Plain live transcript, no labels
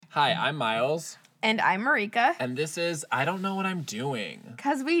Hi, I'm Miles. And I'm Marika. And this is I Don't Know What I'm Doing.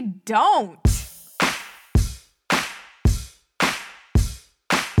 Because we don't.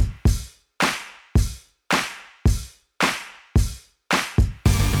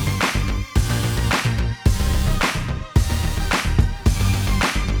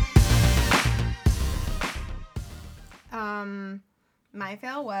 My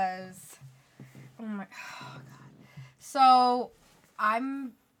fail was, oh god. So, I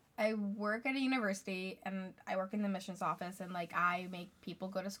work at a university and I work in the admissions office and I make people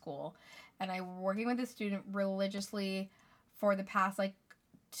go to school, and I'm working with a student religiously for the past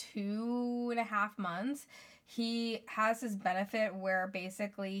 2.5 months. He has this benefit where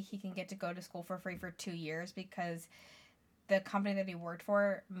basically he can get to go to school for free for 2 years because the company that he worked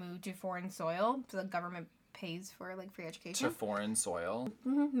for moved to foreign soil, so the government pays for free education. To foreign soil?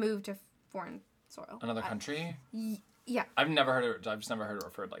 Mm-hmm. Moved to foreign soil. Another country? Yeah. I've just never heard it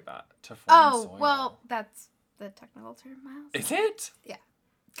referred like that. To foreign soil. Oh, well, that's the technical term, Miles. Is it? Yeah.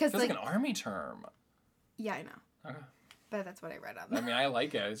 Feels like an army term. Yeah, I know. Okay. But that's what I read on. I mean, I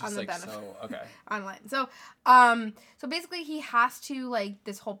like it. It's just so okay. Online. So basically he has to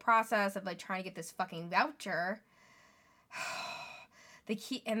this whole process of trying to get this fucking voucher.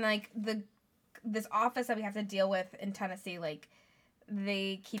 This office that we have to deal with in Tennessee,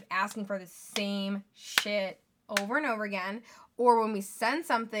 they keep asking for the same shit over and over again. Or when we send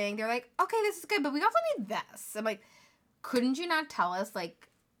something, they're like, okay, this is good, but we also need this. I'm like, couldn't you not tell us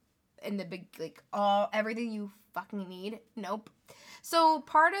in the big everything you fucking need? Nope. So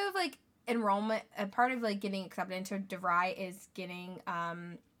part of enrollment, part of getting accepted into DeVry is getting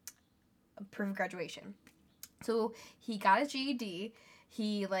proof of graduation. So he got his GED.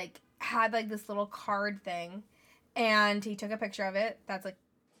 He had this little card thing, and he took a picture of it. That's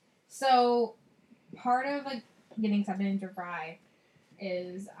so part of getting accepted into DeVry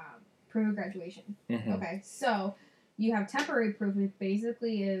is proof of graduation. Mm-hmm. Okay, so you have temporary proof, which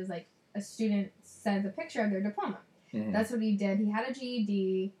basically is a student sends a picture of their diploma. Mm-hmm. That's what he did. He had a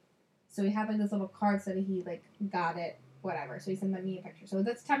GED, so he had this little card so that he got it, whatever. So he sent me a picture. So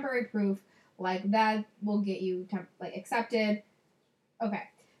that's temporary proof. That will get you accepted. Okay,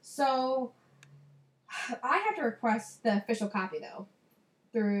 so I have to request the official copy though,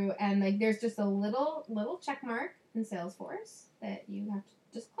 through and there's just a little check mark in Salesforce that you have to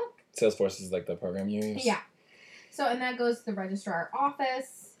just click. Salesforce is the program you use. Yeah. So and that goes to the registrar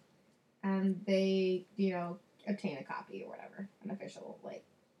office, and they obtain a copy or whatever, an official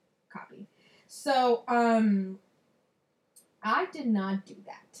copy. So I did not do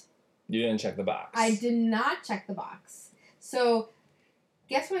that. You didn't check the box. I did not check the box. So,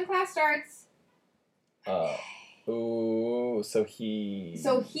 guess when class starts? So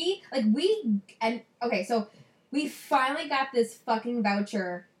we finally got this fucking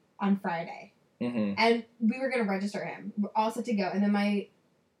voucher on Friday. Mm-hmm. And we were going to register him. We're all set to go. And then my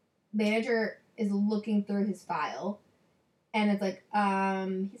manager is looking through his file, and it's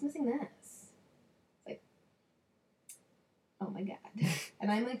he's missing this. Oh my god.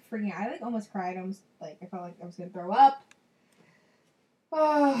 And I'm freaking out. I almost cried. I felt like I was gonna throw up.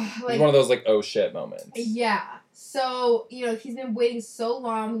 Oh, it's one of those oh shit moments. Yeah. So, he's been waiting so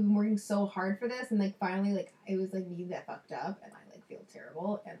long, we've been working so hard for this, and finally it was me that fucked up, and I feel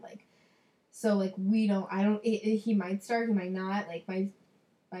terrible, and so he might start, he might not. My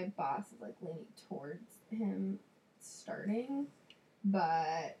boss is leaning towards him starting,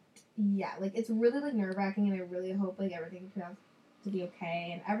 but yeah, it's really nerve-wracking, and I really hope everything turns out to be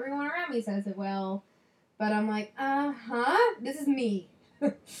okay, and everyone around me says it will, but I'm this is me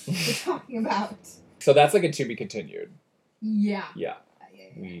we're talking about. So that's a to be continued. Yeah. Yeah.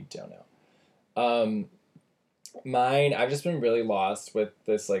 We don't know. Mine, I've just been really lost with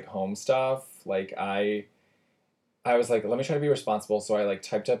this home stuff. I was let me try to be responsible, so I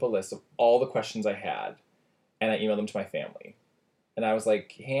typed up a list of all the questions I had, and I emailed them to my family. And I was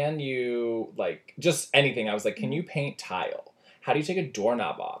can you, just anything. I was can you paint tile? How do you take a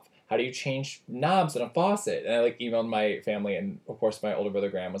doorknob off? How do you change knobs in a faucet? And I, emailed my family, and, of course, my older brother,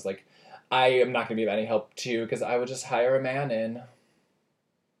 Graham, was I am not going to be of any help to you because I would just hire a man in.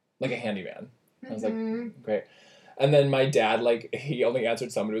 A handyman. I was great. And then my dad, he only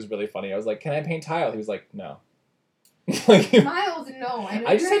answered someone who was really funny. I was can I paint tile? He was no. Miles, no.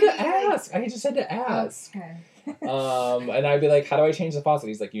 I just had to ask. I just had to ask. Okay. And I'd be how do I change the faucet?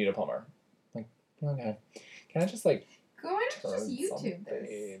 He's you need a plumber. Okay. Can I just go ahead and just YouTube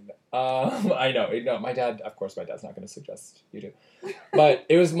this. I know. No, my dad, of course, my dad's not going to suggest YouTube. But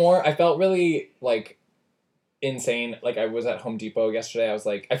it was more, I felt really insane. I was at Home Depot yesterday. I was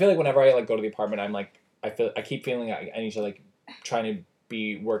I feel whenever I go to the apartment, I'm I keep feeling I need to trying to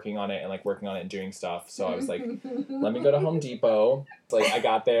be working on it and doing stuff. So I was like, let me go to Home Depot. Like, I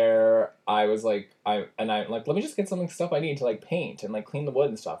got there, I was like, let me just get some stuff I need to, like, paint and, like, clean the wood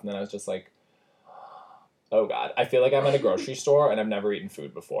and stuff. And then I was just like, oh God, I feel like I'm at a grocery store and I've never eaten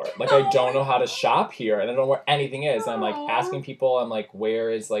food before. Like, I don't know how to shop here and I don't know where anything is. And I'm, like, asking people, I'm like, where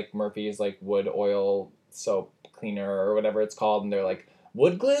is, like, Murphy's, like, wood oil soap cleaner or whatever it's called? And they're like,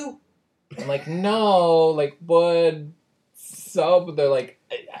 wood glue? I'm like, no, like, wood soap. They're like,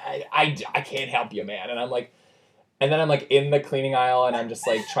 I can't help you, man. And I'm like, and then I'm, like, in the cleaning aisle, and I'm just,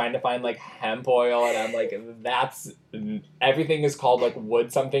 like, trying to find, like, hemp oil, and I'm like, everything is called, like,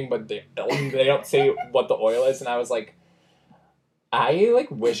 wood something, but they don't say what the oil is, and I was like, I,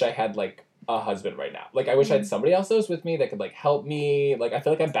 like, wish I had, like, a husband right now. Like, I wish I had somebody else that was with me that could, like, help me. Like, I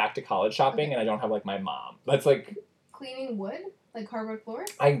feel like I'm back to college shopping, and I don't have, like, my mom. That's, like... Cleaning wood? Like hardwood floors?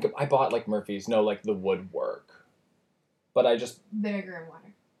 I bought, like, Murphy's. No, like, the woodwork. But I just... Vinegar and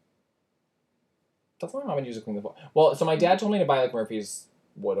water. That's not how I would use to clean the floor. Well, so my dad told me to buy, like, Murphy's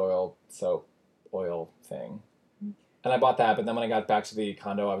wood oil, soap, oil thing. And I bought that, but then when I got back to the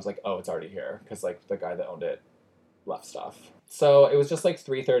condo, I was like, oh, it's already here. Because, like, the guy that owned it left stuff. So it was just, like,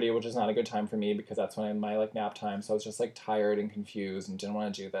 3:30, which is not a good time for me because that's when I had my, like, nap time. So I was just, like, tired and confused and didn't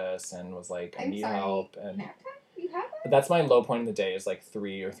want to do this and was like, I need help. And nap time? You have that? That's my low point in the day is, like,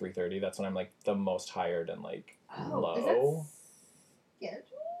 3 or 3:30. That's when I'm, like, the most tired and, like, low. Is that scheduled?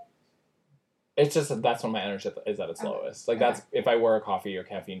 It's just, that's when my energy is at its lowest. Like, that's, if I were a coffee or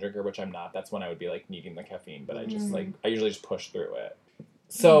caffeine drinker, which I'm not, that's when I would be, like, needing the caffeine. But I just, like, I usually just push through it.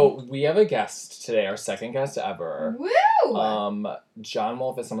 So, we have a guest today, our second guest ever. Woo! John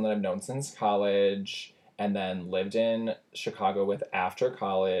Wolf is someone that I've known since college, and then lived in Chicago with after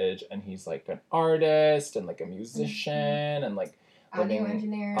college, and he's, like, an artist, and, like, a musician, and, like, audio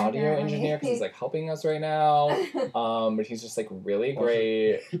engineer, because he's, like, helping us right now. But he's just, like, really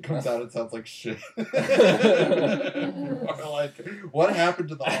great. It comes out, it sounds like shit. Or like, what happened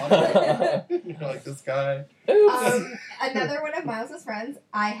to the audio? You're like, this guy. Oops. Another one of Miles' friends.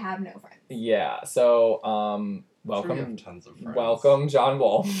 I have no friends. Yeah, so, Sure you have tons of friends. welcome, John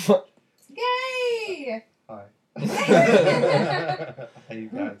Wolf. Yay! Hi. How you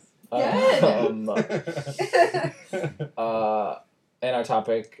guys? Good. And our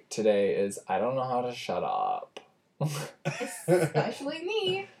topic today is, I don't know how to shut up. Especially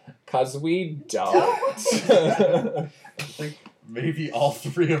me. 'Cause we don't. I think maybe all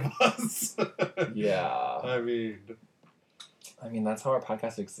three of us. Yeah. I mean, that's how our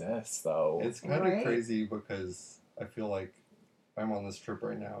podcast exists, though. it's kind of crazy because I feel like I'm on this trip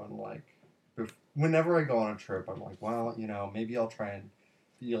right now, and, like, whenever I go on a trip, I'm like, well, you know, maybe I'll try and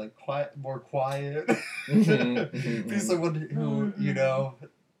be, like, more quiet. Be someone who, you know,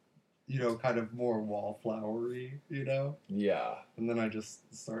 kind of more wallflowery, you know? Yeah. And then I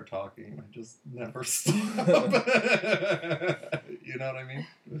just start talking. I just never stop. You know what I mean?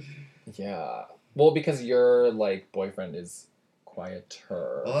 Yeah. Well, because your, like, boyfriend is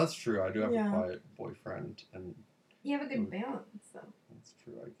quieter. Well, that's true. I do have a quiet boyfriend, and You have a good balance, though. that's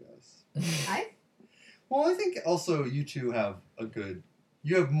true, I guess. Well, I think also you two have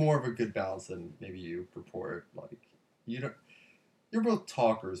you have more of a good balance than maybe you purport. Like, you're both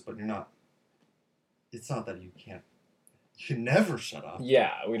talkers, but you're not, it's not that you can never shut up.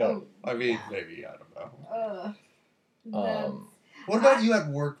 Yeah, we don't. I mean, maybe, I don't know. What about you at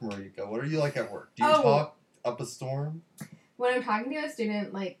work, Marika? What are you like at work? Do you talk up a storm? When I'm talking to a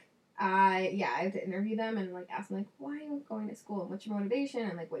student, like, I have to interview them and, like, ask them, like, why are you going to school? What's your motivation?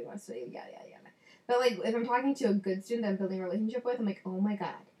 And, like, what do you want to study? Yada, yada, yada. But, like, if I'm talking to a good student that I'm building a relationship with, I'm like, oh my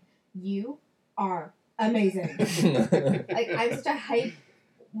god, you are amazing. Like, I'm such a hype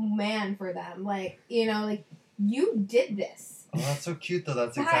man for them. Like, you know, like, you did this. Oh, that's so cute, though.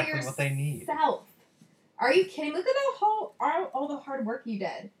 That's exactly what they need. Are you kidding? Look at all the hard work you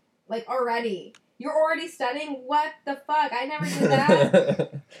did. Like, already. You're already studying? What the fuck? I never did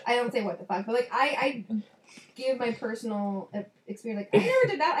that. I don't say what the fuck, but, like, I give my personal experience. Like, I never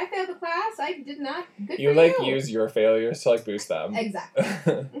did that. I failed the class. I did not. Good for you. You, like, use your failures to, like, boost them. Exactly.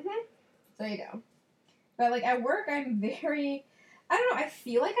 So you go. But, like, at work, I'm very... I don't know. I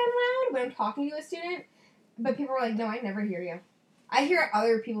feel like I'm loud when I'm talking to a student, but people are like, no, I never hear you. I hear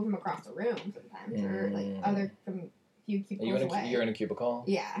other people from across the room sometimes, or, like, other from a few cubicles away. You're in a cubicle?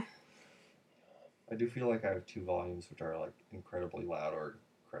 Yeah. I do feel like I have two volumes, which are, like, incredibly loud or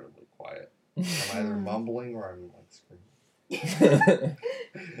incredibly quiet. I'm either mumbling or I'm, like, screaming.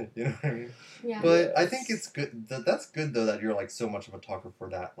 You know what I mean? Yeah. But I think it's good. That's good, though, that you're, like, so much of a talker for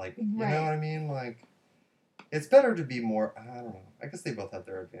that. Like, you know what I mean? Like, it's better to be more... I don't know. I guess they both have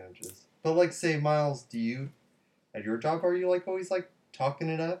their advantages. But, like, say, Miles, at your job, are you, like, always, like, talking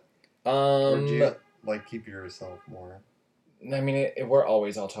it up? Or do you, Um, like, keep yourself more? I mean, we're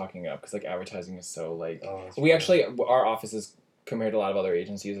always all talking up because like advertising is so like Oh, that's we true. actually our office is compared to a lot of other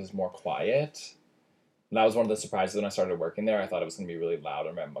agencies is more quiet. And that was one of the surprises when I started working there. I thought it was gonna be really loud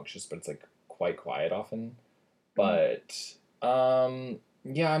and rambunctious, but it's like quite quiet often. But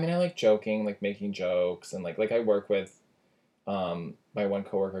yeah, I mean, I like joking, like making jokes, and like I work with my one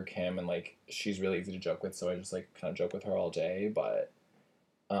coworker Kim, and like she's really easy to joke with, so I just like kind of joke with her all day. But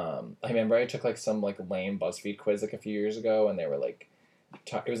I remember I took like some like lame BuzzFeed quiz like a few years ago, and they were like,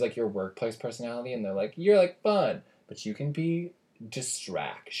 it was like your workplace personality, and they're like, you're like fun, but you can be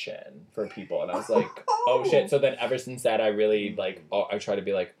distraction for people, and I was like, oh shit. So then ever since that, I really like, I try to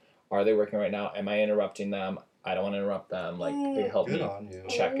be like, are they working right now? Am I interrupting them? I don't want to interrupt them. Like they help Good me on you.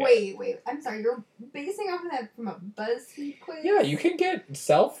 check it. Wait. I'm sorry. You're basing off of that from a BuzzFeed quiz? Yeah, you can get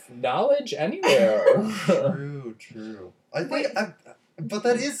self-knowledge anywhere. True. I think, Wait. but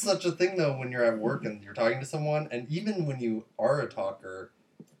that is such a thing though when you're at work and you're talking to someone, and even when you are a talker,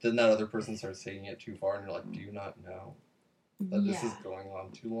 then that other person starts taking it too far, and you're like, do you not know that this is going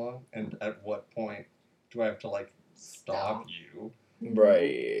on too long? And at what point do I have to like stop you?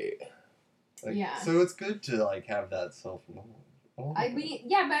 Right. Like, Yeah. So it's good to like have that self-knowledge. I mean,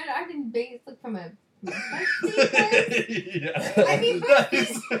 yeah, but I can base like from a BuzzFeed quiz. Yeah. I mean, That BuzzFeed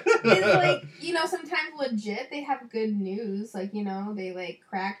is- is like, you know, sometimes legit. They have good news. Like, you know, they like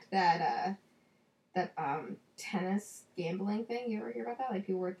cracked that tennis gambling thing. You ever hear about that? Like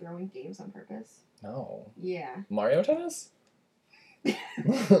people were throwing games on purpose. No. Yeah. Mario Tennis?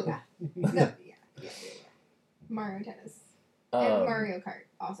 No, yeah. Mario Tennis and Mario Kart.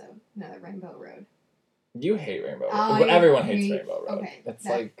 Also, another Rainbow Road. You hate Rainbow Road. I Everyone hates hate- Rainbow Road. okay, It's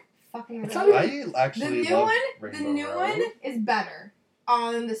that- like Fucking It's road. not I actually The new love one- Rainbow The new Road. one is better.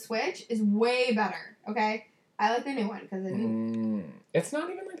 On the Switch is way better. Okay, I like the new one because it's not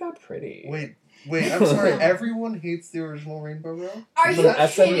even like that pretty. Wait, I'm sorry. Everyone hates the original Rainbow Road? Are From you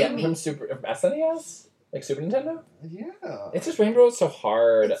SNES? kidding me? From SNES? Like Super Nintendo? Yeah. It's just Rainbow Road's so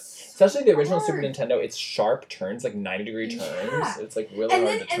hard. Especially the original Super hard. Nintendo, it's sharp turns, like 90-degree turns. Yeah. It's like really And hard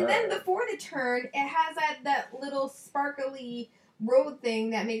then to turn. and then before the turn, it has that little sparkly road thing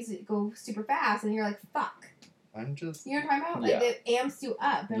that makes it go super fast, and you're like, fuck. I'm just. You know what I'm talking about? Yeah. Like it amps you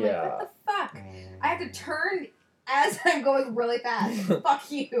up. And I'm Yeah. like, what the fuck? I have to turn as I'm going really fast.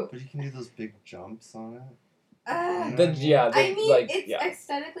 Fuck you. But you can do those big jumps on it. Ugh. I I mean, like, it's yeah.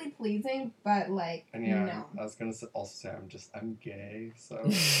 aesthetically pleasing, but like, And yeah, no. I was gonna also say I'm gay, so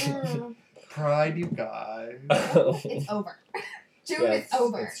Mm, pride, you guys. it's over. June, Yeah, it's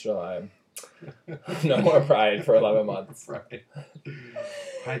over. It's July. No more Pride for 11 months. Right.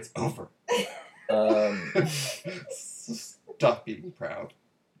 Pride's over. Stop being proud.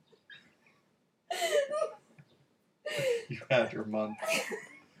 You had your month.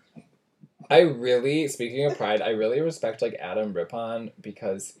 Speaking of Pride, I really respect like Adam Rippon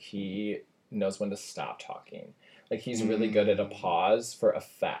because he knows when to stop talking. Like he's really good at a pause for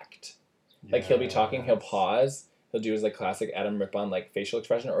effect. Like he'll be talking, he'll pause, he'll do his like classic Adam Rippon like facial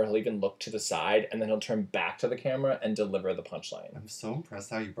expression, or he'll even look to the side and then he'll turn back to the camera and deliver the punchline. I'm so impressed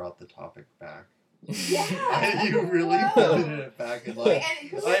how you brought the topic back. Yeah. You really Whoa. pivoted it back and Wait, like and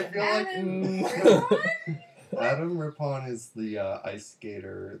who I is feel like- Adam Rippon? Adam Rippon is the ice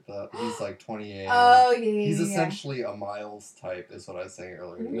skater. He's like 28. Oh, yeah. He's yeah. essentially a Miles type, is what I was saying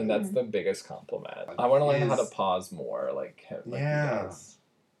earlier. I mean, that's the biggest compliment. I want to learn how to Is- pause more, like he Yeah. does.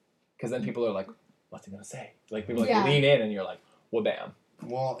 Because then people are like, "What's he gonna say?" Like people like Yeah. lean in, and you're like, "Well, bam."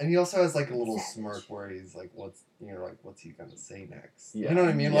 Well, and he also has like a little Savage. smirk where he's like, "What's he gonna say next?" Yeah. You know what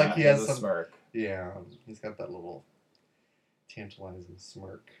I mean? Yeah, Like he has a some. smirk. Yeah, he's got that little tantalizing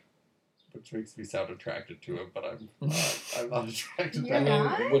smirk, which makes me sound attracted to him, but I'm not attracted to You're I him. mean,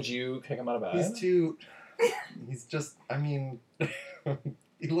 not? would you kick him out of bed? He's too. He's just. I mean,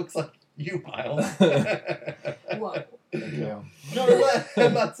 he looks like you, Miles. Whoa. Thank you. No,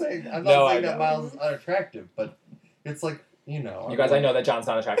 I'm not saying. I'm not No, I saying that know. Miles is unattractive, but it's like You guys, I know that John's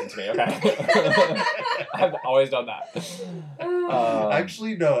not attracted to me. Okay. I've always done that.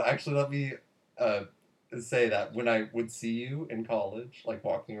 Actually, no. Actually, let me say that when I would see you in college, like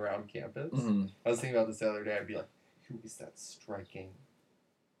walking around campus, Mhm. I was thinking about this the other day. I'd be like, "Who is that striking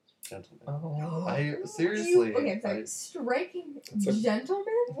gentleman?" Oh. I seriously. Okay, I'm sorry. Striking It's a- gentleman?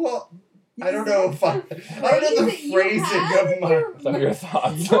 Well, I Is don't know that if I don't know the phrase that you phrasing have of in my. your- Some of your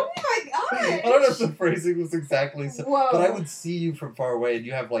thoughts. Oh my god! I don't know if the phrasing was exactly so. Whoa. But I would see you from far away, and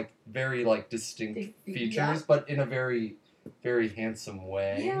you have like very like distinct Yeah. features, but in a very, very handsome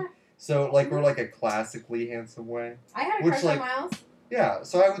way. Yeah, So like we're like a classically handsome way. I had a Which, crush like- on Miles. Yeah,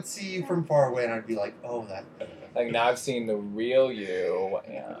 so I would see you from far away, and I'd be like, "Oh, that." Like, now I've seen the real you,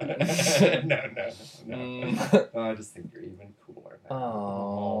 and... no. I just think you're even cooler now.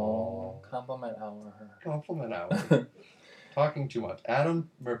 Oh, compliment hour. Compliment hour. Talking too much. Adam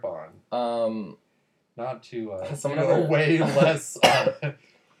Rippon. Not to Has do someone a ever-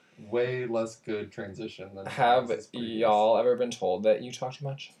 way less good transition than Have his previous. y'all ever been told that you talk too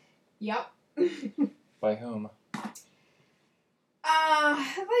much? Yep. By whom?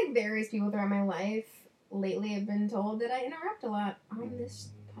 Like various people throughout my life lately have been told that I interrupt a lot on this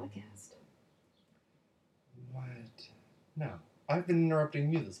podcast. What? No, I've been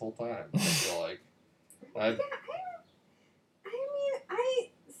interrupting you this whole time. I feel like. I mean, I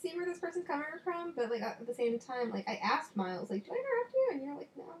see where this person's coming from, but like at the same time, like I asked Miles, like, do I interrupt you? And you're like,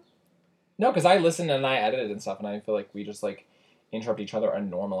 no. No, because I listen and I edit and stuff, and I feel like we just like interrupt each other a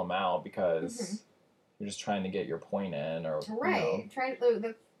normal amount because you're just trying to get your point in, or Right. Trying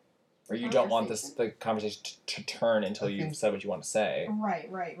or you don't want the conversation to turn until I you've think- said what you want to say. Right.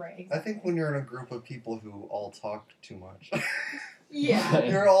 Exactly. I think when you're in a group of people who all talk too much, Yeah.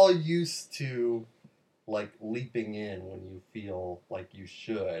 you're all used to like leaping in when you feel like you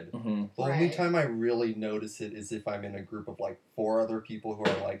should. Mm-hmm. The only Right. time I really notice it is if I'm in a group of like 4 other people who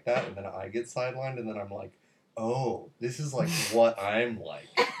are like that, and then I get sidelined, and then I'm like, oh, this is like what I'm like.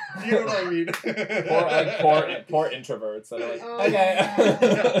 You know what I mean? Poor introverts that are like, Oh okay. my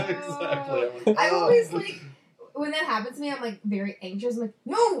God. Exactly. I'm like, I'm oh. always like, when that happens to me, I'm like very anxious. I'm like,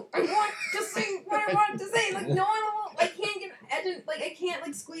 no, I want to say what I want to say. Like, no, I can't get like I can't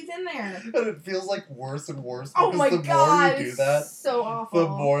like squeeze in there. And it feels like worse and worse Oh because my the God, more you do it's that, so awful. the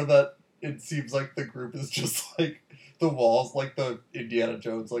more that it seems like the group is just like the walls, like the Indiana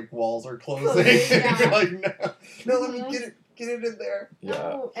Jones, like walls are closing. Yeah. And you're like, no, let me Mhm. get it in there. Yeah.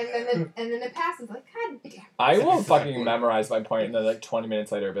 No. And then it passes. Like, God damn. I will Exactly. fucking memorize my point and then like 20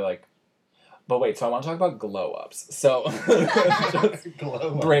 minutes later be like, but wait, so I want to talk about glow ups. So just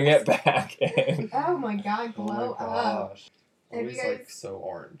Glow bring ups. it back in. Oh my God, Oh glow my up. gosh. Have you Always guys- like so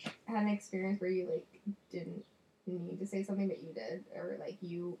orange. Had an experience where you like didn't need to say something but you did, or like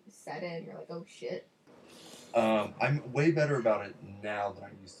you said it and you're like, oh shit. I'm way better about it now than I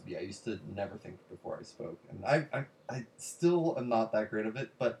used to be. I used to never think before I spoke, and I still am not that great of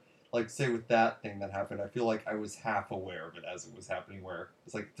it. But like, say with that thing that happened, I feel like I was half aware of it as it was happening. Where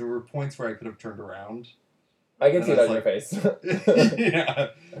it's like there were points where I could have turned around. I can And see I that was on your face. Yeah,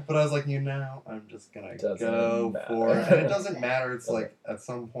 but I was like, I'm just gonna Doesn't go matter. for it. And it doesn't matter. It's like at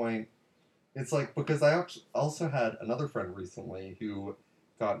some point, it's like because I also had another friend recently who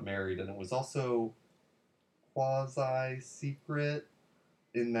got married, and it was also quasi secret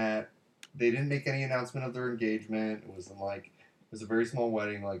in that they didn't make any announcement of their engagement. It was a very small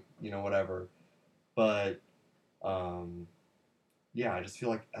wedding, like whatever. But yeah, I just feel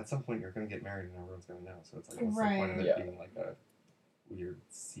like at some point you're gonna get married and everyone's gonna know. So it's like what's the point of it Yeah. being like a weird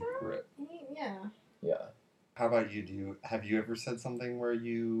secret? Yeah. Yeah. How about you? Have you ever said something where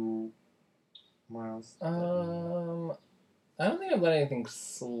you, Miles? that you- I don't think I've let anything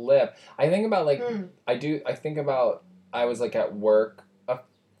slip. I think about like I think about I was like at work a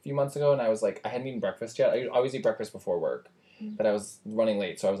few months ago and I was like I hadn't eaten breakfast yet. I always eat breakfast before work, but I was running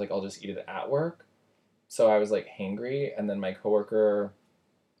late, so I was like I'll just eat it at work. So I was like hangry, and then my coworker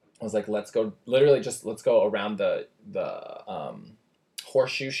was like, let's go around the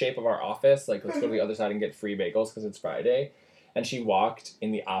horseshoe shape of our office. Like, let's go to the other side and get free bagels because it's Friday. And she walked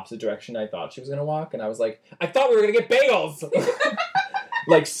in the opposite direction I thought she was going to walk. And I was like, I thought we were going to get bagels.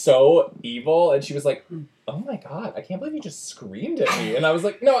 Like, so evil. And she was like, oh my God, I can't believe you just screamed at me. And I was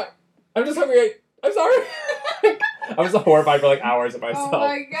like, no, I'm just hungry. I'm sorry. I was horrified for like hours at myself. Oh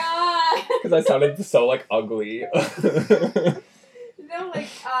my God. Because I sounded so like ugly. No, like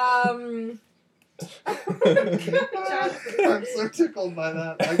I'm so tickled by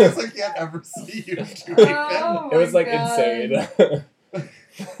that. I guess I can't ever see you doing Oh. It was like God. insane.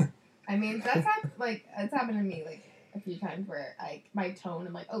 I mean, it's happened to me like a few times where my tone,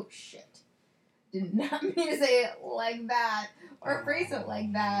 I'm like, oh shit, did not mean to say it like that or phrase it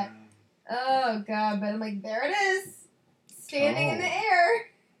like that. Oh God, but I'm like, there it is, standing in the air.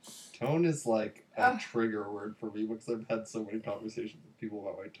 Tone is like a Ugh. trigger word for me because I've had so many conversations with people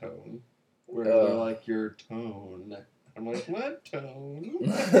about my tone. Where Ugh. they're like, your tone. I'm like, what tone?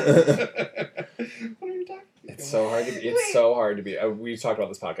 What are you talking about? It's so hard to be. It's so hard to be. We've talked about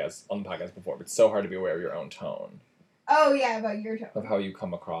this podcast on the podcast before, but it's so hard to be aware of your own tone, Oh yeah, about your of tone. how you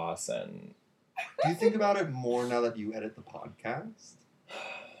come across, and Do you think about it more now that you edit the podcast?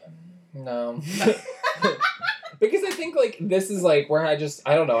 no, because I think like this is like where I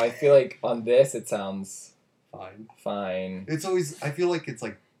don't know. I feel like on this it sounds Fine. It's always, I feel like it's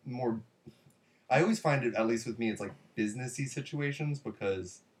like more, I always find it, at least with me, it's like businessy situations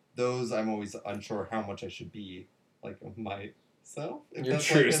because those I'm always unsure how much I should be like myself. Your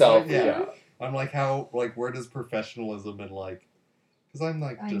true self. Yeah. I'm like, how, like, where does professionalism and like, because I'm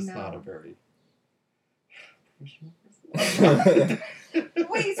like just not a very professional person.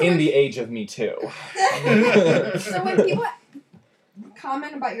 Wait, so in the age of Me Too. So when people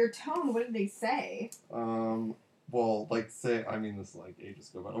comment about your tone, what did they say? Well, like, say, I mean, this is like ages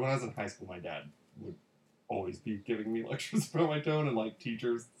ago, but when I was in high school, my dad would always be giving me lectures about my tone and like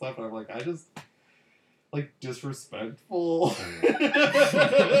teachers and stuff, and I'm like, I just like disrespectful.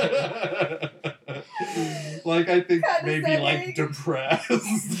 Like, I think maybe like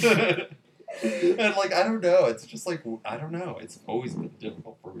depressed. And like, I don't know, it's just like, I don't know, it's always been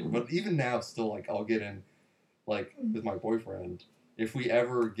difficult for me, but even now still, like, I'll get in like with my boyfriend, if we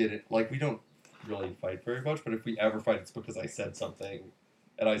ever get it, like, we don't really fight very much, but if we ever fight, it's because I said something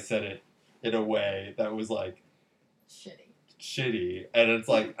and I said it in a way that was like shitty, and it's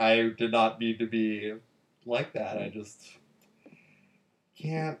like, I did not mean to be like that. I just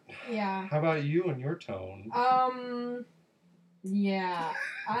can't. Yeah. How about you and your tone? Yeah.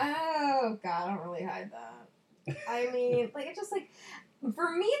 Oh God, I don't really hide that. I mean, like, it's just like,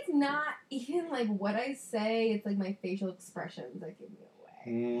 for me, it's not even like what I say. It's like my facial expressions that give me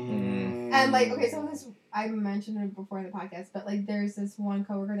away. And like, okay, so this, I mentioned it before in the podcast, but like, there's this one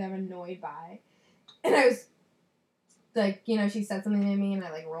coworker that I'm annoyed by, and I was like, you know, she said something to me, and I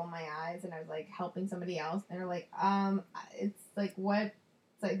like rolled my eyes, and I was like helping somebody else, and they're like, it's like, what?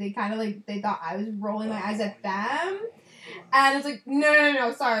 It's like they kind of like, they thought I was rolling my eyes at them. And it's like,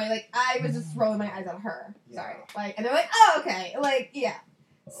 no, sorry. Like, I was just rolling my eyes at her. Sorry. Like, and they're like, oh, okay. Like, yeah.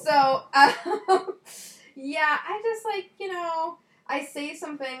 So, yeah, I just, like, you know, I say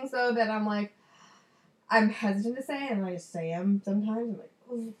some things, though, that I'm like, I'm hesitant to say, and I just say them sometimes. I'm like,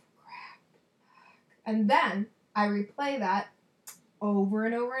 oh, crap. And then I replay that over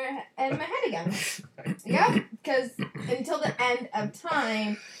and over in my head again. Yep. Because until the end of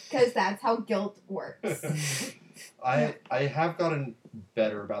time, because that's how guilt works. I have gotten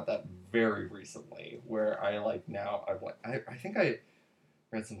better about that very recently, where I like now I'm like, I think I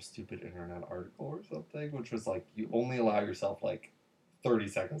read some stupid internet article or something, which was like, you only allow yourself like 30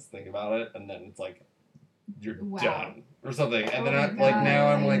 seconds to think about it, and then it's like you're done or something. And then now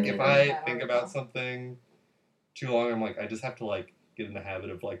I'm like, if I think about something too long, I'm like, I just have to like get in the habit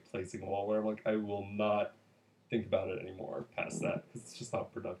of like placing a wall where I'm like, I will not think about it anymore past that, because it's just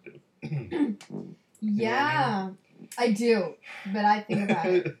not productive. Yeah, I do, but I think about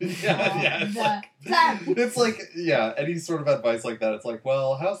it. It's like, yeah, any sort of advice like that, it's like,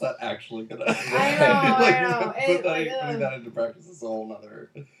 well, how's that actually gonna? I know. Putting that into practice is a whole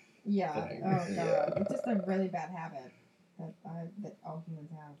nother thing. Oh God, it's just a really bad habit that all humans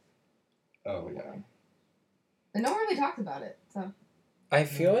have. Oh yeah. But no one really talks about it, so. I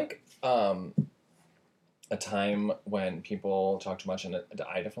feel like a time when people talk too much, and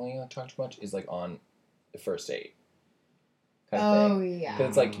I definitely talk too much, is like on the first date. Kind of thing. Yeah. Because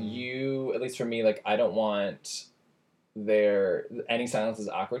it's like, you, at least for me, like, I don't want any silence is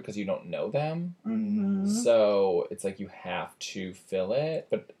awkward because you don't know them. Mm-hmm. So it's like you have to fill it,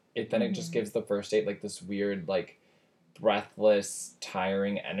 but then it just gives the first date like this weird, like, breathless,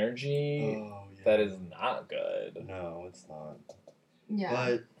 tiring energy that is not good. No, it's not. Yeah.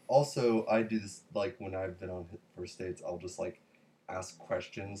 But also, I do this, like, when I've been on first dates, I'll just, like, ask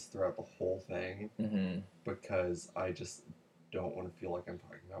questions throughout the whole thing, because I just don't want to feel like I'm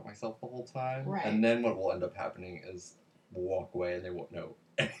talking about myself the whole time. Right. And then what will end up happening is we'll walk away and they won't know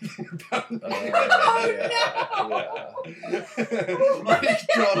anything about me. Like,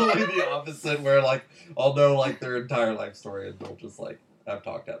 totally the opposite, where, like, I'll know, like, their entire life story, and they'll just, like, have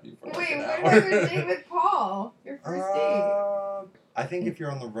talked at me for, like, an hour. Wait, what about your date with Paul? Your first date? I think if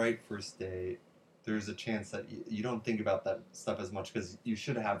you're on the right first date, there's a chance that you don't think about that stuff as much, because you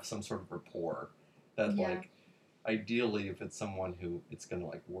should have some sort of rapport that, like, ideally, if it's someone who it's going to,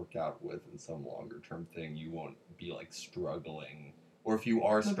 like, work out with in some longer term thing, you won't be, like, struggling. Or if you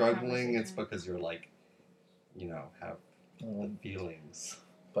are struggling, it's because you're, like, you know, have the feelings.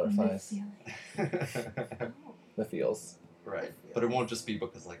 Butterflies. The feels. Right. But it won't just be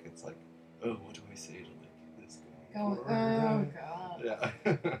because, like, it's like, oh, what do I say to, like, this guy? Oh, God. Yeah.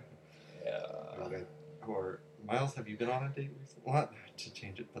 Yeah. Or, Miles, have you been on a date recently? What? To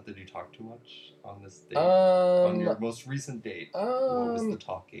change it, but did you talk too much on this date? On your most recent date, what was the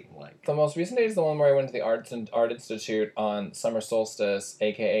talking like? The most recent date is the one where I went to the Art Institute on summer solstice,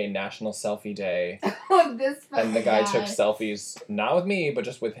 aka National Selfie Day. Oh, this and the guy took selfies, not with me, but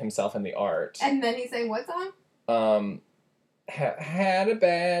just with himself and the art. And then he sang what song? Had a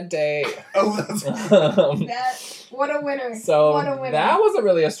bad day. Oh, that's What a winner. So What a winner. that wasn't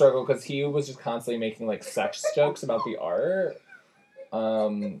really a struggle because he was just constantly making like sex jokes about the art.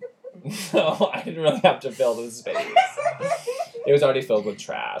 So I didn't really have to fill the space. It was already filled with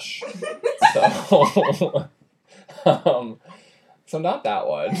trash. So, so not that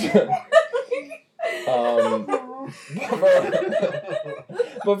one.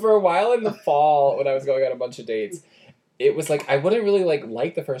 But for a while in the fall, when I was going on a bunch of dates, it was like I wouldn't really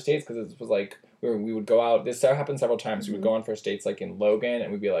like the first dates because it was like we would go out. This happened several times. We would go on first dates like in Logan,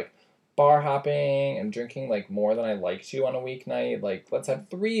 and we'd be like bar hopping and drinking like more than I like to on a weeknight. Like let's have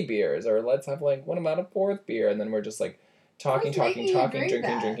 3 beers, or let's have like what about a 4th beer, and then we're just like talking, drinking.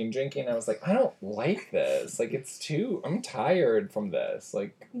 I was like, I don't like this. Like it's too. I'm tired from this.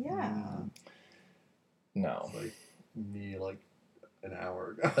 Like Yeah. no. It's like me like an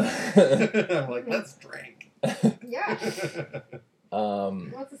hour ago. I'm like, let's drink. Yeah.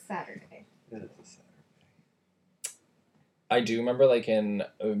 Um, What's a Saturday? It is a Saturday. I do remember, like, in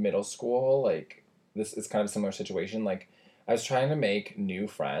middle school, like, this is kind of a similar situation. Like, I was trying to make new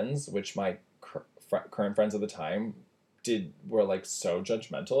friends, which my current friends at the time were, like, so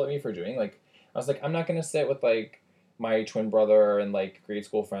judgmental at me for doing. Like, I was like, I'm not going to sit with, like, my twin brother and, like, grade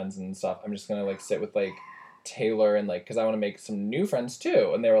school friends and stuff. I'm just going to, like, sit with, like, Taylor and, like, because I want to make some new friends,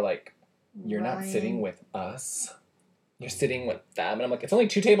 too. And they were like, you're not sitting with us. You're sitting with them. And I'm like, it's only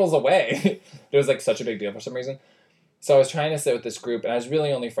 2 tables away. It was, like, such a big deal for some reason. So I was trying to sit with this group, and I was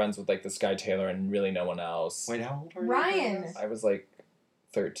really only friends with, like, this guy Taylor and really no one else. Wait, how old are you? Ryan. I was, like,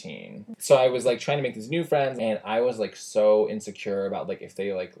 13. So I was, like, trying to make these new friends, and I was, like, so insecure about, like, if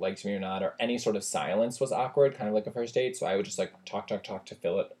they, like, liked me or not, or any sort of silence was awkward, kind of like a first date. So I would just, like, talk to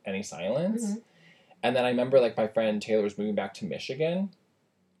fill it any silence. Mm-hmm. And then I remember, like, my friend Taylor was moving back to Michigan,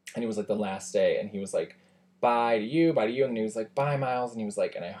 and it was, like, the last day, and he was like, bye to you, and he was like, bye, Miles, and he was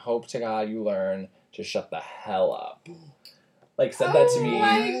like, and I hope to God you learn to shut the hell up. Like, said that to me. Oh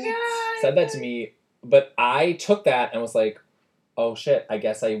my God. Said that to me, but I took that and was like, oh shit, I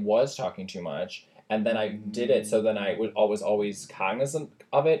guess I was talking too much, and then I did it, so then I was always cognizant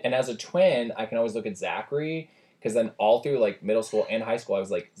of it, and as a twin, I can always look at Zachary, because then all through, like, middle school and high school, I was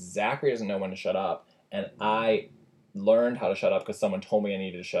like, Zachary doesn't know when to shut up, and I learned how to shut up because someone told me I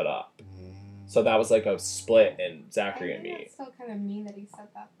needed to shut up. So that was like a split in Zachary and me. It's still kind of mean that he said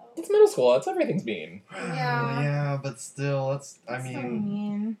that, though. It's middle school. That's everything's mean. Yeah. Yeah, but still, it's. I It's so mean,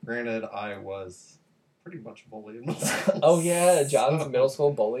 mean. granted, I was pretty much bullied in middle school. Oh yeah, John's middle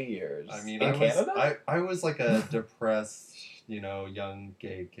school bully years. I mean, in Canada. I was like a depressed, young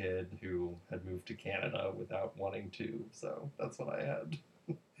gay kid who had moved to Canada without wanting to. So that's what I had.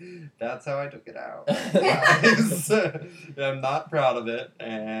 That's how I took it out. I'm not proud of it,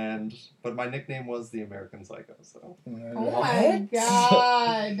 but my nickname was the American Psycho. So. Oh my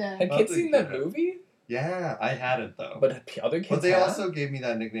God. Had kids seen that movie? Yeah, I had it though. But other kids. But they have? also gave me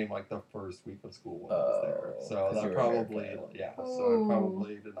that nickname like the first week of school when I was there. So 'cause you that were probably, American. yeah. So I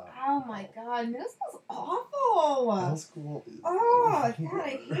probably did not. Oh my God, middle school's awful. Middle school is. Oh God,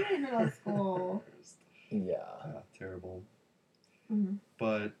 I hated middle school. Yeah. Terrible. Mm-hmm.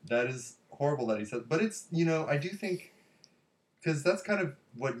 But that is horrible that he said. But it's, I do think, because that's kind of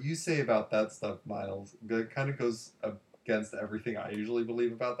what you say about that stuff, Miles. It kind of goes against everything I usually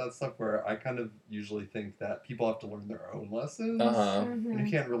believe about that stuff, where I kind of usually think that people have to learn their own lessons. Uh-huh. Mm-hmm. And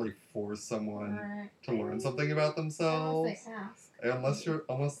you can't really force someone to learn something about Unless themselves. they ask.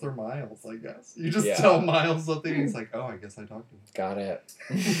 Unless they're Miles, I guess. You just Yeah. tell Miles something, and he's like, oh, I guess I talked to him. Got it.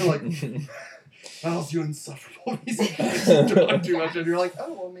 You're like, Miles, you insufferable piece of shit. Talk too much, and you're like,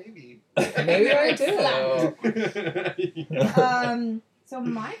 oh, well, maybe. Maybe I do. So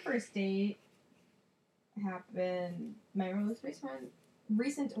my first date happened. My most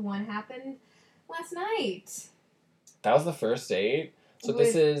recent one happened last night. That was the first date. So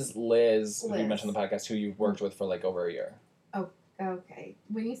this is Liz, who you Liz. mentioned on the podcast, who you've worked with for like over a year. Okay,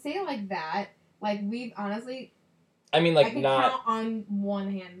 when you say it like that, like we've honestly, I mean, I like can not. count on one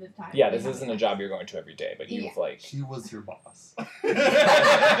hand the time. Yeah, this isn't a job you're going to every day, but you've Yeah. like. She was your boss.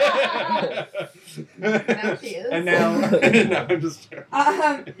 Now she is. And now, no, I'm just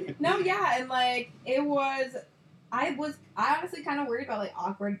joking. No, yeah, and like it was. I honestly kind of worried about like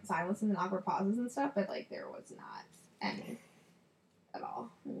awkward silences and awkward pauses and stuff, but like there was not any at all.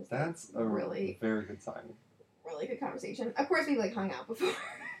 It was, That's a really very good sign. really good conversation. Of course, we like hung out before.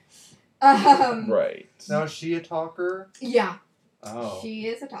 Right. Now, is she a talker? Yeah, Oh. she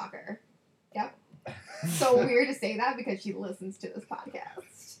is a talker. Yep. So weird to say that because she listens to this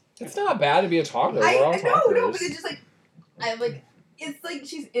podcast. It's not bad to be a talker. We're all I talkers. no, but it's just like I like it's like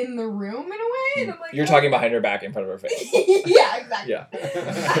she's in the room in a way, and I'm like, You're talking behind her back in front of her face. yeah, exactly. Yeah.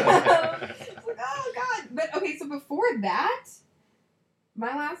 It's like, oh god. But okay, so before that,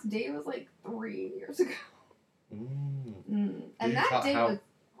 my last date was like 3 years ago. And that date was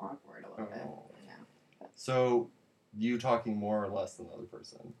awkward a little bit. Yeah. So, you talking more or less than the other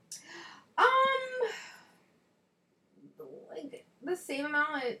person? Like the same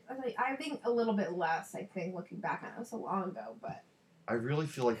amount. I think a little bit less. I think looking back on it, so long ago, but I really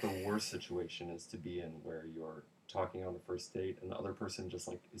feel like the worst situation is to be in where you're talking on the first date and the other person just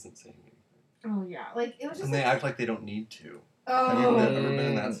like isn't saying anything. oh yeah, like it was just. And they act like they don't need to. Oh. Have you ever been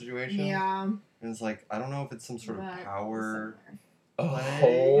in that situation? Yeah. And it's like, I don't know if it's some sort of power play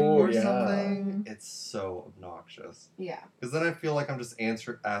Oh, or yeah. something. It's so obnoxious. Yeah. Because then I feel like I'm just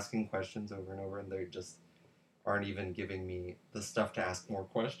asking questions over and over, and they just aren't even giving me the stuff to ask more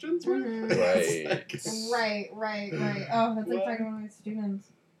questions with. Mhm. It's like- Right. Oh, that's like What? talking to one of my students.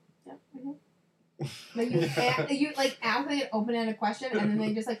 Yeah. Like you like ask like an open-ended question, and then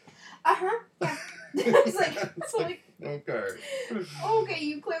they just like, yeah. It's like, Okay. okay,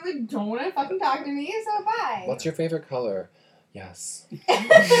 you clearly don't want to fucking talk to me, so bye. What's your favorite color? Yes.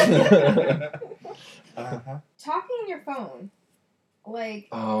 Talking on your phone, like,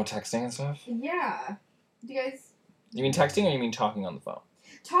 Oh, texting and stuff? yeah. Do you guys You mean texting or you mean talking on the phone?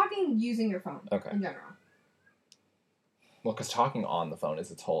 talking using your phone? Okay. In general. Well, because talking on the phone is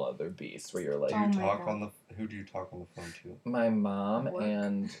a whole other beast where you're like, Do you Oh my talk God. on the? Who do you talk on the phone to? my mom Work.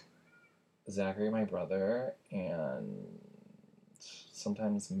 and Zachary, my brother, and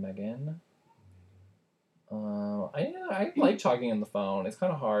sometimes Megan. I like talking on the phone. It's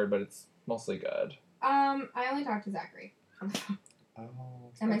kind of hard, but it's mostly good. I only talk to Zachary. Oh,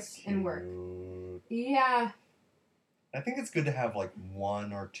 And that's and work. cute. Yeah. I think it's good to have like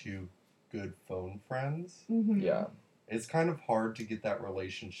one or two good phone friends. Mm-hmm. Yeah. It's kind of hard to get that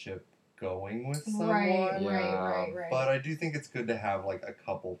relationship going with someone. Right. Yeah. But I do think it's good to have like a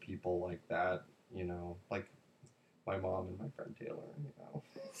couple people like that, you know, like my mom and my friend Taylor, you know,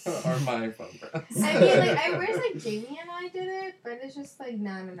 are my phone friends. I mean, like, I wish like Jamie and I did it, but it's just like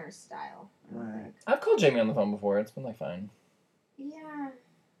not in our style. I don't Right. think. I've called Jamie on the phone before. It's been like fine. Yeah.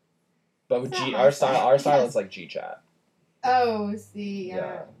 But with It's not G, my our style. style Yes. is like G chat. Oh, see.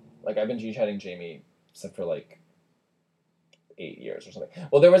 Yeah. Like I've been G chatting Jamie except for like 8 years or something.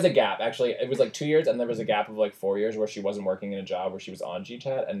 Well, there was a gap. Actually, it was like 2 years, and there was a gap of like 4 years where she wasn't working in a job where she was on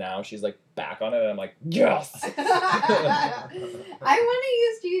GChat, and now she's like back on it, and I'm like, yes! I want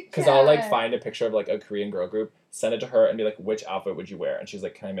to use GChat. Because I'll like find a picture of like a Korean girl group, send it to her, and be like, which outfit would you wear? And she's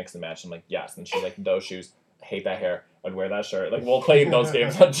like, can I mix and match? I'm like, yes. And she's like, those shoes, I hate that hair, I'd wear that shirt. Like, we'll play those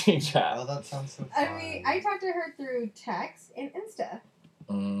games on GChat. Oh, that sounds so fun. I mean, I talked to her through text and Insta.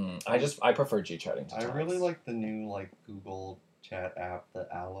 I prefer G chatting to I text. really like the new like Google chat app, the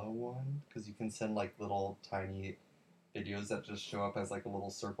Allo one, because you can send like little tiny videos that just show up as like a little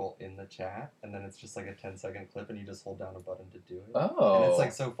circle in the chat, and then it's just like a 10-second clip, and you just hold down a button to do it. Oh. And it's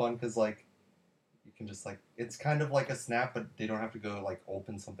like so fun because like you can just like it's kind of like a snap, but they don't have to go like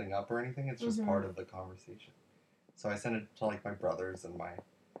open something up or anything. It's just Mhm. part of the conversation. So I send it to like my brothers and my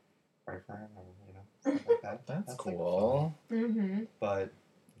boyfriend, and you know stuff like that. That's like, cool. fun. Mm-hmm. But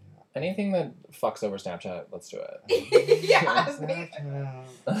Anything that fucks over Snapchat, let's do it. Yeah, Snapchat.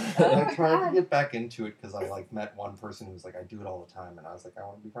 Oh I my tried God. to get back into it because I like met one person who was like, I do it all the time, and I was like, I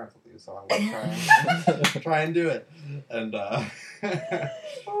want to be friends with you, so I'm gonna try and do it, and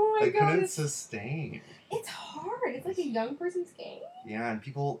Oh my I god. couldn't sustain. It's hard. It's like a young person's game. Yeah, and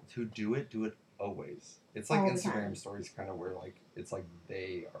people who do it always. It's like All the Instagram time. stories, kind of where like it's like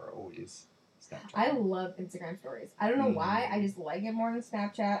they are always Snapchat. I love Instagram stories. I don't know why. I just like it more than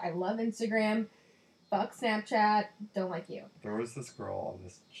Snapchat. I love Instagram. Fuck Snapchat. Don't like you. There was this girl on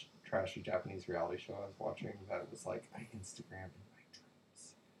this trashy Japanese reality show I was watching that was like, I Instagram in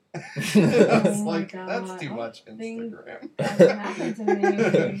my dreams. I was Oh my like, God. that's too Oh, much thing- Instagram. Doesn't happen to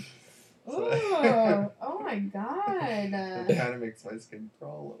me. So- Ooh. Oh my god. It kind of makes my skin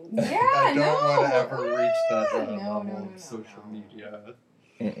crawl a little bit. Yeah, I don't want no. to ever reach that No, level no, of social no. media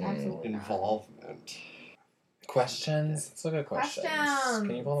Absolutely not. involvement. Questions? Let's look at questions. Questions.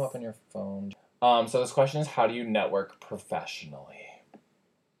 Can you pull them up on your phone? So this question is, how do you network professionally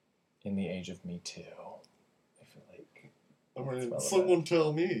in the age of Me Too? I feel like I That's mean, relevant. someone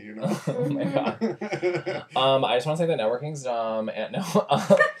tell me, you know. oh my god. I just want to say that networking's dumb. And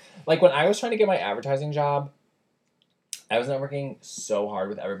no, like when I was trying to get my advertising job, I was networking so hard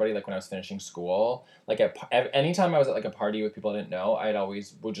with everybody. Like when I was finishing school, like anytime I was at like a party with people I didn't know,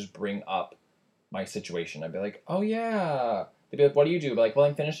 would just bring up my situation. I'd be like, oh yeah, they'd be like, what do you do? Like, well,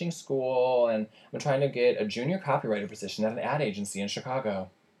 I'm finishing school and I'm trying to get a junior copywriter position at an ad agency in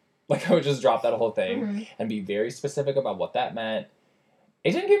Chicago. Like, I would just drop that whole thing Mhm. and be very specific about what that meant.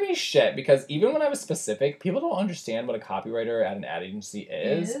 It didn't give me shit because even when I was specific, people don't understand what a copywriter at an ad agency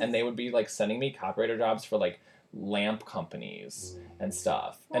is. And they would be like sending me copywriter jobs for like lamp companies and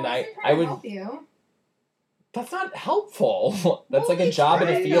stuff. Well, and I'm I trying to would. help you. That's not helpful. That's Well, like a they job in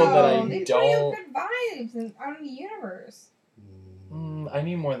try, a field that though. I They don't. put out good vibes and out in the universe. I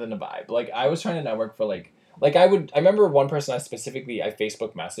need more than a vibe. Like, I was trying to network for like I remember one person I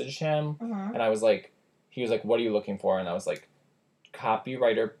Facebook messaged him Uh-huh. and I was like, he was like, what are you looking for? And I was like,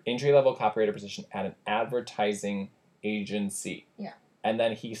 copywriter, entry level copywriter position at an advertising agency. Yeah. And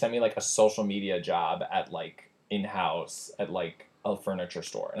then he sent me like a social media job at like in-house at like a furniture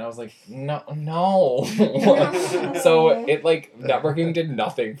store. And I was like, no. So it like networking did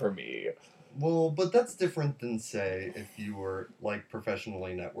nothing for me. Well, but that's different than, say, if you were, like,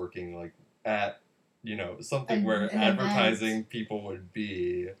 professionally networking, like, at, you know, something where An advertising event. people would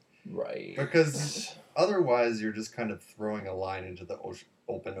be. Right. Because otherwise, you're just kind of throwing a line into the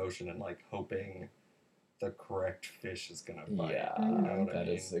open ocean and, like, hoping the correct fish is going to bite. Yeah, You know what I that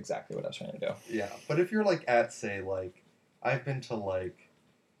mean? is exactly what I was trying to do. Yeah, but if you're, like, at, say, like, I've been to, like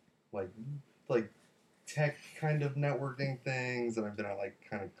tech kind of networking things, and I've been at like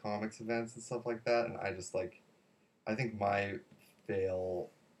kind of comics events and stuff like that, and I just like, I think my fail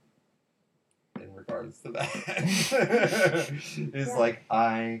in regards to that is like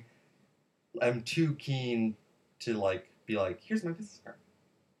I am too keen to like be like, here's my business card,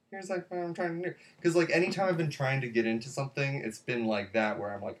 here's like what I'm trying to do, because like anytime I've been trying to get into something, it's been like that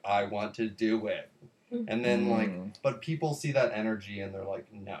where I'm like, I want to do it, and then like, but people see that energy and they're like,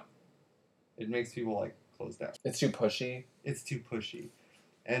 no. It makes people like close down. It's too pushy. It's too pushy.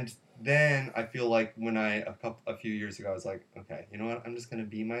 And then I feel like when a few years ago I was like, okay, you know what? I'm just gonna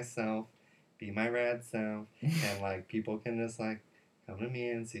be myself, be my rad self, and like people can just like come to me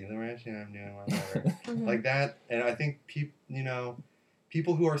and see the rad shit I'm doing, whatever, like that. And I think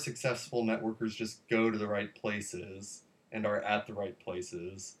people who are successful networkers just go to the right places and are at the right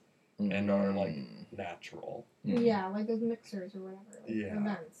places and are like natural. Yeah, like those mixers or whatever, like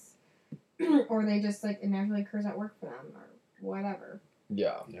events. Or they just like it naturally occurs at work for them or whatever.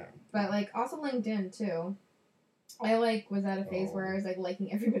 Yeah. But like also LinkedIn too. I like was at a phase where I was like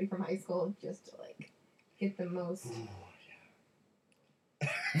liking everybody from high school just to like get the most.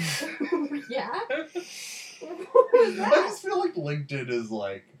 Yeah. What was that? I just feel like LinkedIn is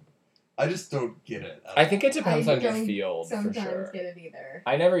like, I just don't get it. I think it depends on your don't field for sometimes sure. get it either.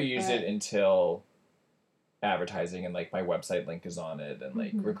 I never used it until advertising, and like my website link is on it, and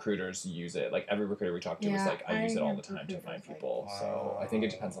like recruiters use it. Like every recruiter we talk to is like, I use it all the time to find people. So I think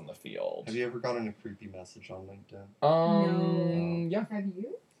it depends on the field. Have you ever gotten a creepy message on LinkedIn? No. Yeah. Have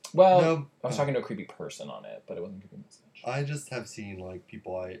you? Well, No. I was talking to a creepy person on it, but it wasn't a creepy message. I just have seen like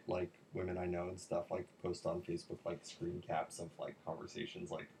people women I know and stuff like post on Facebook like screen caps of like conversations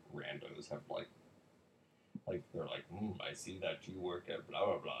like randos have like they're like, I see that you work at blah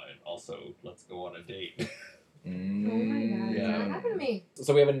blah blah, and also let's go on a date. Oh my god, that happened to me.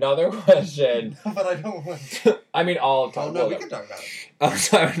 So we have another question. But I don't want. I mean, I'll talk. Oh no, we can talk about it. I'm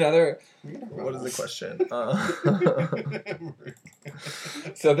sorry, another. What is the question?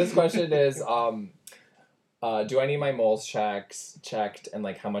 So this question is, do I need my moles checked, and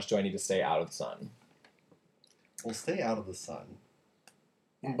like how much do I need to stay out of the sun? Well, stay out of the sun.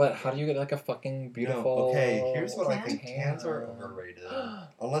 But how do you get like a fucking beautiful? Okay, here's what I tan? think: tans are overrated.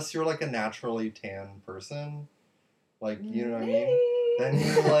 Unless you're like a naturally tan person, like you know what I mean. Then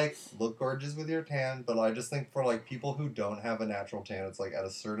you like look gorgeous with your tan. But I just think for like people who don't have a natural tan, it's like at a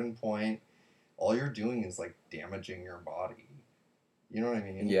certain point, all you're doing is like damaging your body. You know what I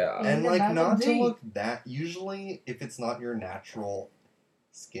mean? Yeah. And like not to look that. Usually, if it's not your natural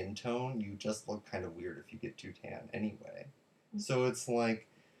skin tone, you just look kind of weird if you get too tan anyway. So it's like,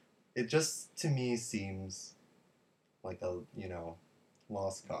 it just to me seems like a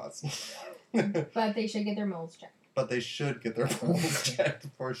lost cause. But they should get their moles checked. But they should get their moles checked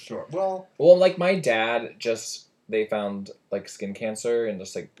for sure. Well, like my dad they found like skin cancer and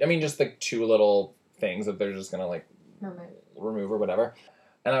just like 2 little things that they're just gonna like remove or whatever.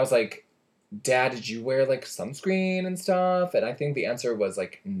 And I was like, Dad, did you wear like sunscreen and stuff? And I think the answer was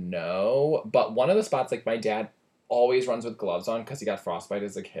like no. But one of the spots, like my dad always runs with gloves on because he got frostbite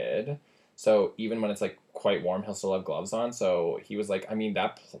as a kid. So even when it's like quite warm, he'll still have gloves on. So he was like, I mean,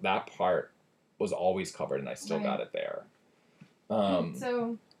 that part was always covered and I still got it there.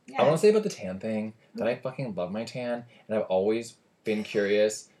 So yeah. I want to say about the tan thing that I fucking love my tan, and I've always been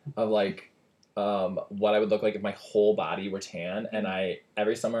curious of like, what I would look like if my whole body were tan, and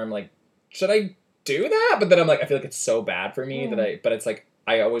every summer I'm like, should I do that? But then I'm like, I feel like it's so bad for me but it's like,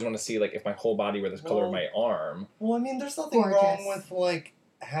 I always want to see like if my whole body were the color of my arm. Well, I mean, there's nothing Gorgeous. wrong with like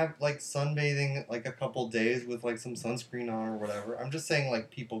sunbathing like a couple days with like some sunscreen on or whatever. I'm just saying like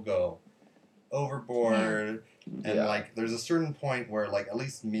people go overboard and like there's a certain point where like at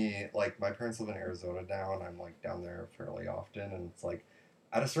least me, like my parents live in Arizona now and I'm like down there fairly often, and it's like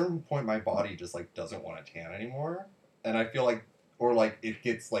at a certain point my body just like doesn't want to tan anymore, and I feel like, or like it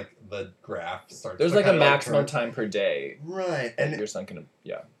gets like the graph starts. There's to like a kinda, maximum turn. time per day. Right, And and your sun can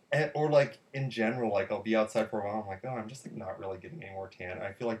and, or like in general, like I'll be outside for a while. I'm like, oh, I'm just like not really getting any more tan. And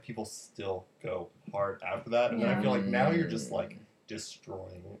I feel like people still go hard after that, and then I feel like now you're just like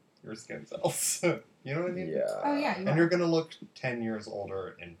destroying your skin cells. You know what I mean? Yeah. Oh yeah. And you're gonna look 10 years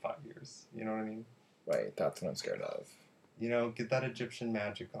older in 5 years. You know what I mean? Right. That's what I'm scared of. You know, get that Egyptian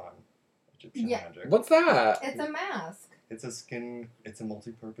magic on. Egyptian magic. What's that? It's a mask. It's a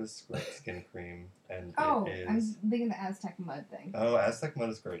multi-purpose skin cream, and Oh, it I'm is. thinking the Aztec mud thing. Oh, Aztec mud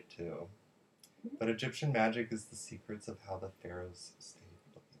is great too. But Egyptian magic is the secrets of how the pharaohs stayed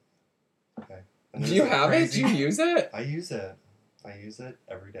looking. Okay. And Do there's you a have crazy- it? Do you use it? I use it. I use it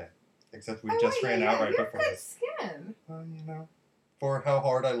every day. Except we Oh, just wait, ran out right you have before good this. skin. Well, you know, for how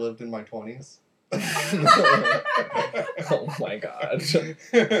hard I lived in my 20s. Oh my god.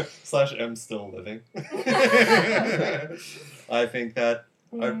 / am still living. I think that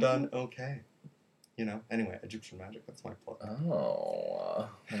I've done okay. You know, anyway, Egyptian magic, that's my plug. Oh.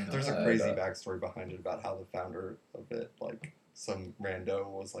 There's a crazy backstory behind it about how the founder of it, like, some rando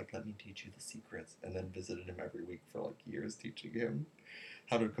was like, let me teach you the secrets, and then visited him every week for like years, teaching him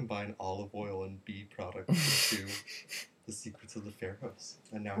how to combine olive oil and bee products into the secrets of the pharaohs.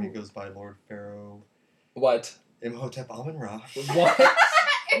 And now he goes by Lord Pharaoh What? Imhotep Amun-Ra. What?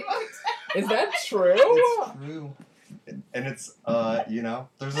 Is that true? It's true. And it's you know,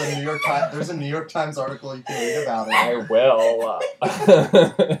 there's a New York Times article you can read about it. I will.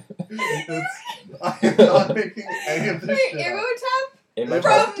 I'm not making any of this Wait, shit up. Imhotep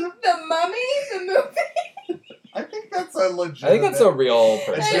Imhotep? from the Mummy, the movie. I think that's a legit. I think that's a real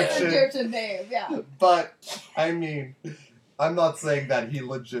person. That's Egyptian. Egyptian name, yeah. But I mean, I'm not saying that he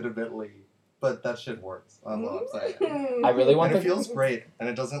legitimately, but that shit works. That's what I'm saying. I really want And it the feels great, and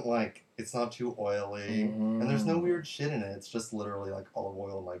it doesn't like it's not too oily, and there's no weird shit in it. It's just literally like olive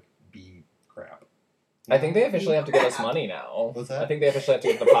oil and like bee crap. I think they officially have to give us money now. What's that? I think they officially have to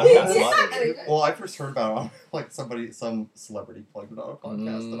give the podcast money. Well, I first heard about it on, like some celebrity plugged it on a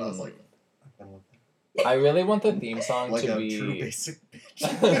podcast, and I was like, I'm with that. I really want the theme song Like to a be. true basic bitch.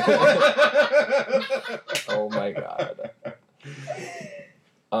 Oh my god.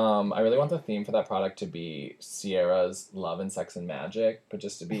 I really want the theme for that product to be Sierra's Love and Sex and Magic, but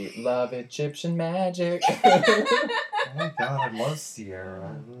just to be Love Egyptian Magic. Oh my god, I love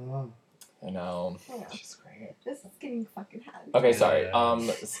Sierra. I know. Yeah. She's great. This is getting fucking hot. Okay, sorry.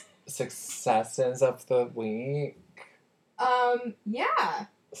 Yeah. Successes of the week Yeah.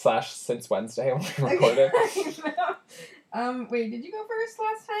 / since Wednesday when we recorded. Wait, did you go first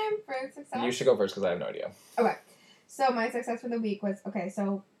last time for success? You should go first because I have no idea. Okay. So my success for the week was,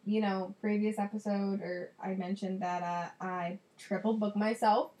 so, previous episode, I mentioned that I triple booked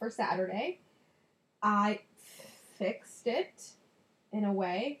myself for Saturday. I fixed it in a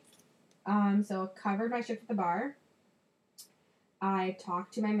way. So covered my shift at the bar. I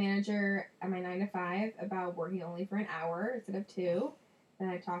talked to my manager at my 9 to 5 about working only for an hour instead of 2. Then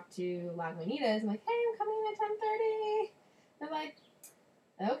I talked to Lagunitas. I'm like, hey, I'm coming in at 10:30. They're like,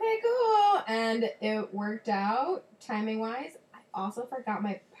 okay, cool. And it worked out timing-wise. I also forgot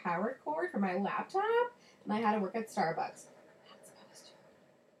my power cord for my laptop, and I had to work at Starbucks. Not supposed to.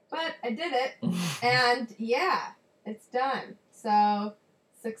 But I did it, and yeah, it's done. So,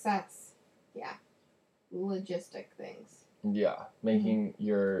 success. Yeah. Logistic things. Yeah, making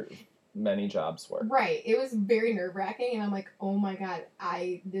your many jobs work. Right. It was very nerve-wracking, and I'm like, oh my god,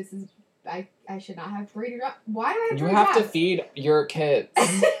 I should not have 3 jobs. Why do I have 3 You have to jobs? feed your kids.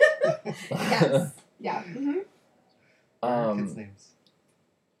 Yes. Yeah. Mm-hmm. What are your kids' names?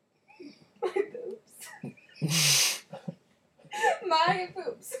 My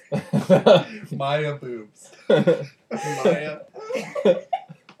boobs. My boobs. Maya boobs. Maya.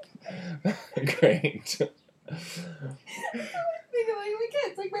 Great. Think of like my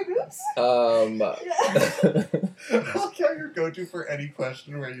kids, like my boobs. I like how your go-to for any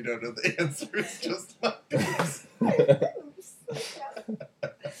question where you don't know the answer is just my boobs.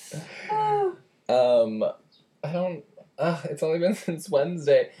 Oh. I don't. It's only been since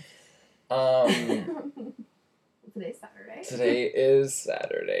Wednesday. Today's Saturday. Today is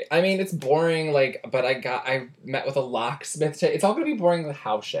Saturday. I mean, it's boring, like, but I met with a locksmith today. It's all gonna be boring with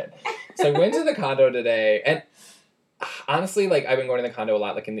house shit. So I went to the condo today, and honestly, like, I've been going to the condo a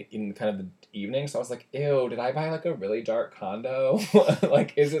lot, like, in kind of the evening, so I was like, ew, did I buy, like, a really dark condo?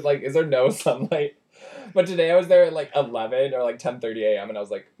 Like, is there no sunlight? But today I was there at, like, 11 or, like, 10:30 a.m., and I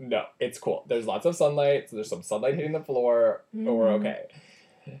was like, no, it's cool. There's lots of sunlight, so there's some sunlight hitting the floor, and we're okay.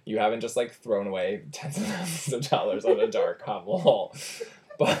 You haven't just, like, thrown away tens of thousands of dollars on a dark hovel hole.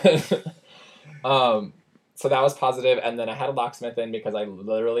 But, so that was positive, and then I had a locksmith in because I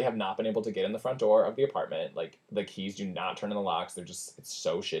literally have not been able to get in the front door of the apartment. Like, the keys do not turn in the locks. It's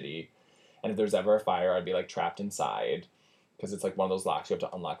so shitty. And if there's ever a fire, I'd be, like, trapped inside. Because it's, like, one of those locks, you have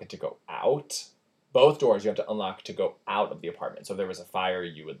to unlock it to go out. Both doors you have to unlock to go out of the apartment. So if there was a fire,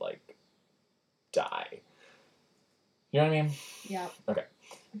 you would, like, die. You know what I mean? Yeah. Okay.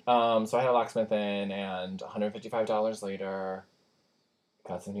 So I had a locksmith in, and $155 later,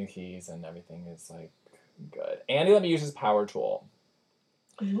 got some new keys, and everything is, like, good. And he let me use his power tool.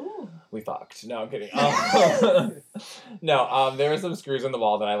 Ooh. We fucked. No, I'm kidding. No, there were some screws in the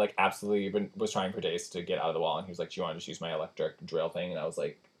wall that I, like, absolutely was trying for days to get out of the wall, and he was like, do you want to just use my electric drill thing? And I was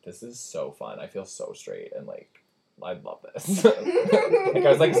like, this is so fun. I feel so straight, and, like, I love this. Like, I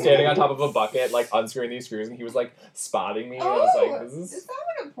was, like, standing on top of a bucket, like, unscrewing these screws, and he was, like, spotting me, and I was like, this is... It sounds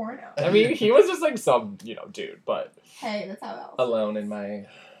like a porno. I mean, he was just, like, some, dude, but... Hey, that's how else. Alone in my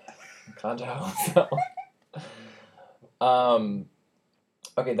condo, so...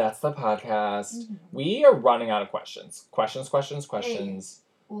 Okay, that's the podcast. Mm-hmm. We are running out of questions. Questions.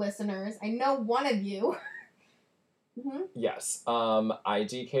 Listeners, I know one of you. Mm-hmm. Yes.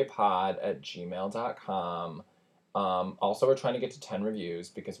 idkpod@gmail.com. Also, we're trying to get to 10 reviews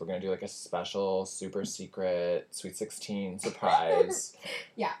because we're going to do, like, a special, super secret Sweet 16 surprise.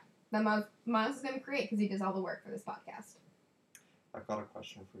 Yeah. That Miles is going to create because he does all the work for this podcast. I've got a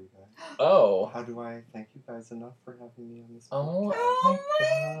question for you guys. Oh. How do I thank you guys enough for having me on this podcast? Oh my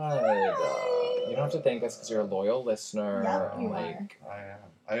God. You don't have to thank us because you're a loyal listener. Yep, you like, I am.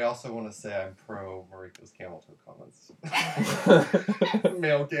 I also want to say I'm pro Mariko's camel toe comments.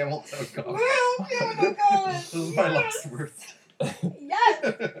 Male camel toe comments. This is my last words. Yes!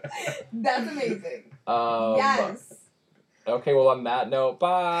 That's amazing. Yes. Okay, well, on that note,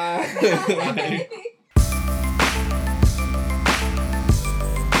 bye. Bye.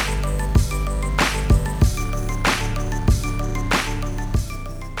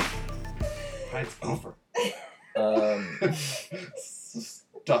 It's over.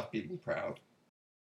 Stop being proud.